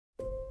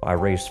I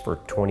raced for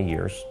 20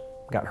 years,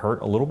 got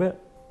hurt a little bit,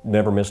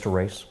 never missed a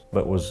race,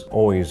 but was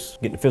always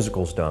getting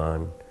physicals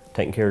done,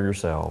 taking care of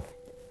yourself.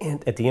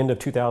 And at the end of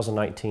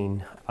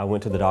 2019, I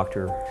went to the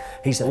doctor.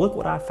 He said, look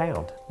what I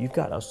found. You've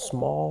got a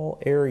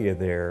small area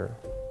there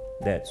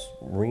that's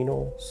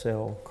renal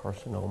cell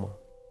carcinoma.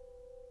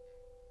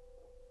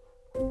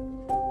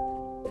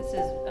 This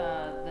is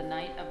the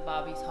night of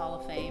Bobby's Hall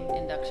of Fame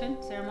induction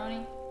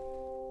ceremony.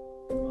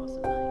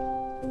 Awesome night.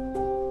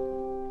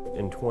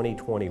 In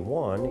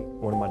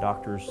 2021, one of my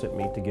doctors sent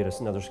me to get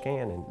us another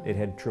scan, and it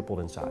had tripled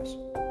in size.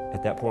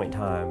 At that point in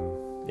time,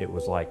 it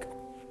was like,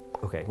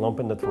 okay, lump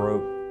in the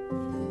throat,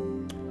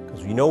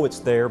 because you know it's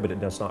there, but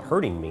it's not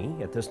hurting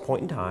me at this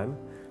point in time,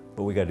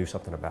 but we got to do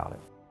something about it.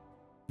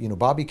 You know,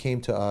 Bobby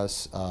came to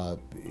us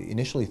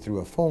initially through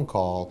a phone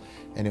call,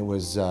 and it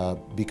was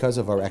because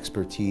of our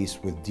expertise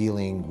with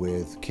dealing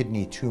with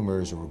kidney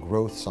tumors or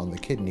growths on the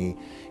kidney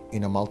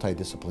in a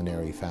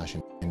multidisciplinary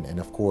fashion. And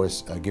of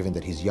course, given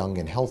that he's young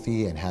and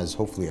healthy and has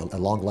hopefully a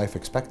long life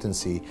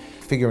expectancy,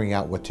 figuring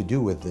out what to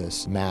do with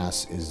this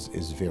mass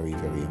is very,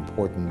 very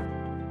important.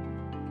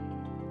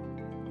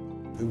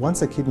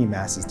 Once a kidney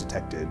mass is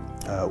detected,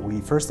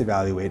 we first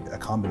evaluate a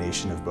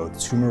combination of both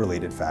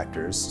tumor-related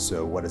factors,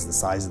 so what is the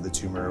size of the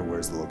tumor,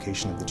 where's the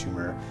location of the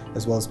tumor,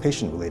 as well as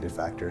patient-related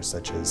factors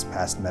such as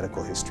past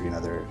medical history and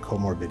other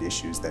comorbid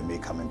issues that may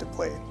come into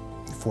play.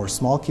 For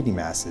small kidney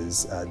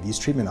masses, these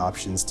treatment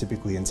options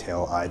typically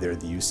entail either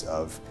the use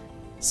of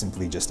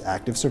simply just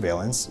active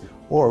surveillance,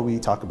 or we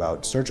talk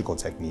about surgical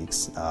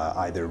techniques,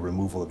 either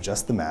removal of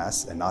just the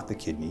mass and not the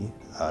kidney,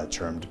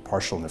 termed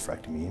partial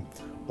nephrectomy,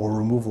 or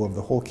removal of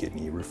the whole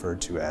kidney, referred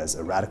to as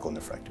a radical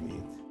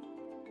nephrectomy.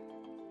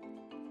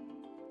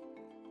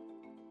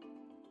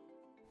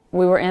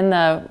 We were in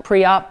the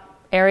pre-op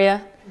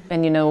area,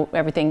 and you know,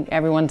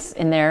 everyone's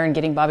in there and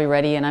getting Bobby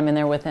ready, and I'm in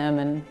there with him,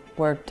 and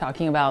we're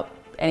talking about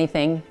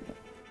anything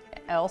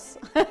else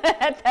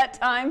at that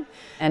time.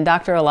 And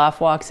Dr. Allaf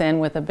walks in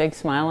with a big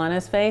smile on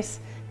his face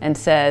and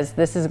says,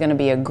 this is going to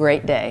be a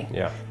great day.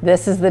 Yeah.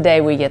 This is the day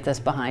we get this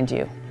behind you.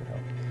 Yeah.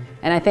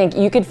 And I think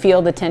you could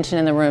feel the tension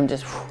in the room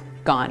just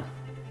gone.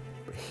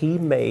 He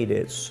made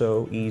it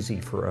so easy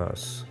for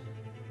us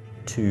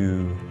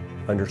to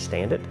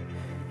understand it,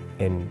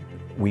 and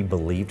we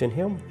believed in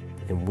him,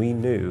 and we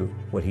knew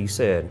what he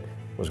said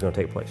was going to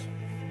take place.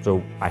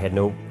 So I had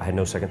no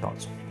second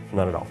thoughts,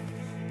 none at all.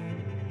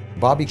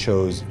 Bobby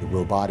chose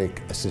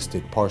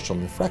robotic-assisted partial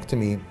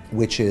nephrectomy,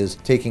 which is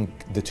taking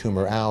the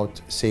tumor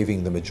out,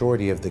 saving the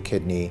majority of the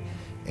kidney,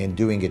 and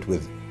doing it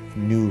with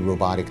new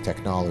robotic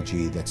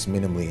technology that's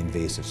minimally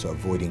invasive, so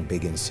avoiding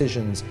big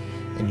incisions.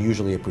 And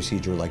usually a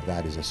procedure like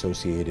that is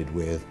associated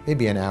with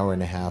maybe an hour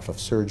and a half of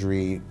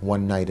surgery,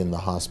 one night in the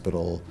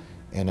hospital,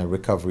 and a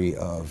recovery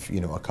of,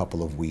 a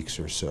couple of weeks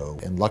or so.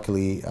 And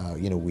luckily,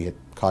 we had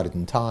caught it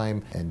in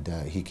time, and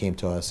he came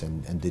to us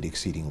and did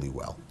exceedingly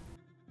well.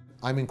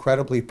 I'm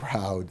incredibly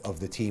proud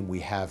of the team we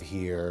have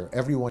here.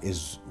 Everyone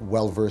is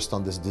well versed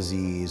on this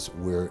disease.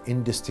 We're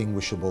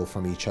indistinguishable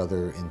from each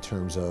other in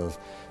terms of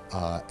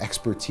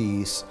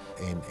expertise,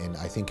 and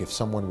I think if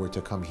someone were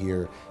to come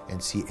here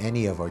and see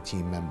any of our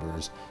team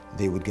members,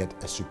 they would get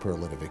a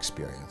superlative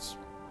experience.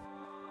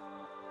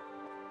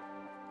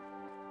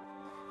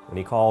 When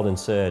he called and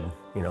said,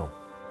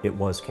 it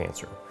was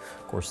cancer.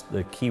 Of course,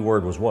 the key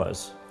word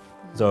was.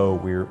 So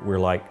we're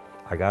like,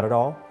 I got it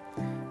all.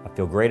 I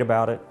feel great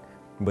about it.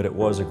 But it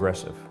was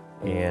aggressive,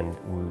 and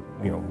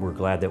we're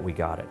glad that we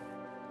got it.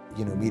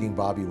 Meeting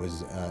Bobby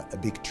was a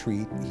big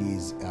treat.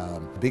 He's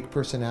a big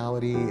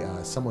personality,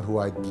 someone who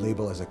I'd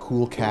label as a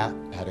cool cat,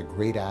 had a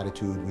great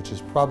attitude, which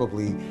is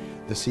probably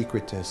the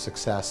secret to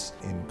success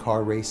in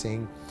car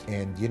racing.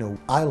 And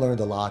I learned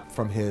a lot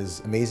from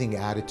his amazing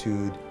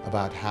attitude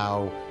about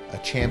how a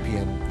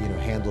champion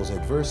handles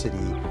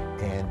adversity,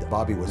 and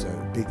Bobby was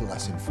a big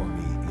lesson for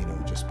me,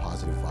 just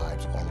positive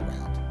vibes all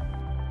around.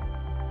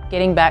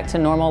 Getting back to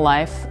normal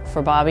life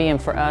for Bobby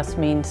and for us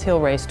means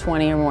he'll race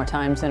 20 or more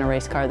times in a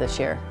race car this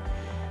year.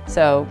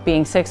 So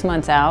being 6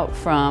 months out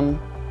from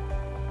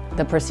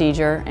the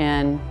procedure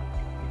and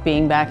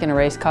being back in a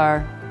race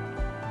car,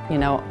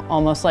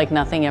 almost like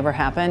nothing ever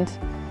happened,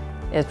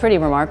 is pretty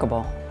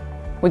remarkable.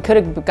 We could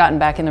have gotten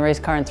back in the race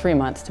car in 3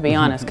 months, to be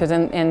honest, because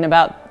in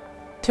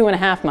about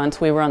 2.5 months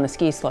we were on the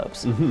ski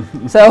slopes.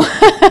 So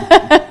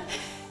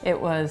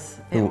it was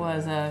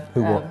a...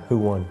 Who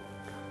won?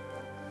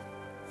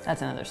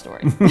 That's another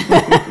story.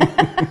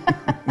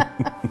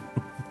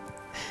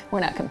 We're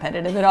not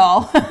competitive at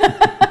all.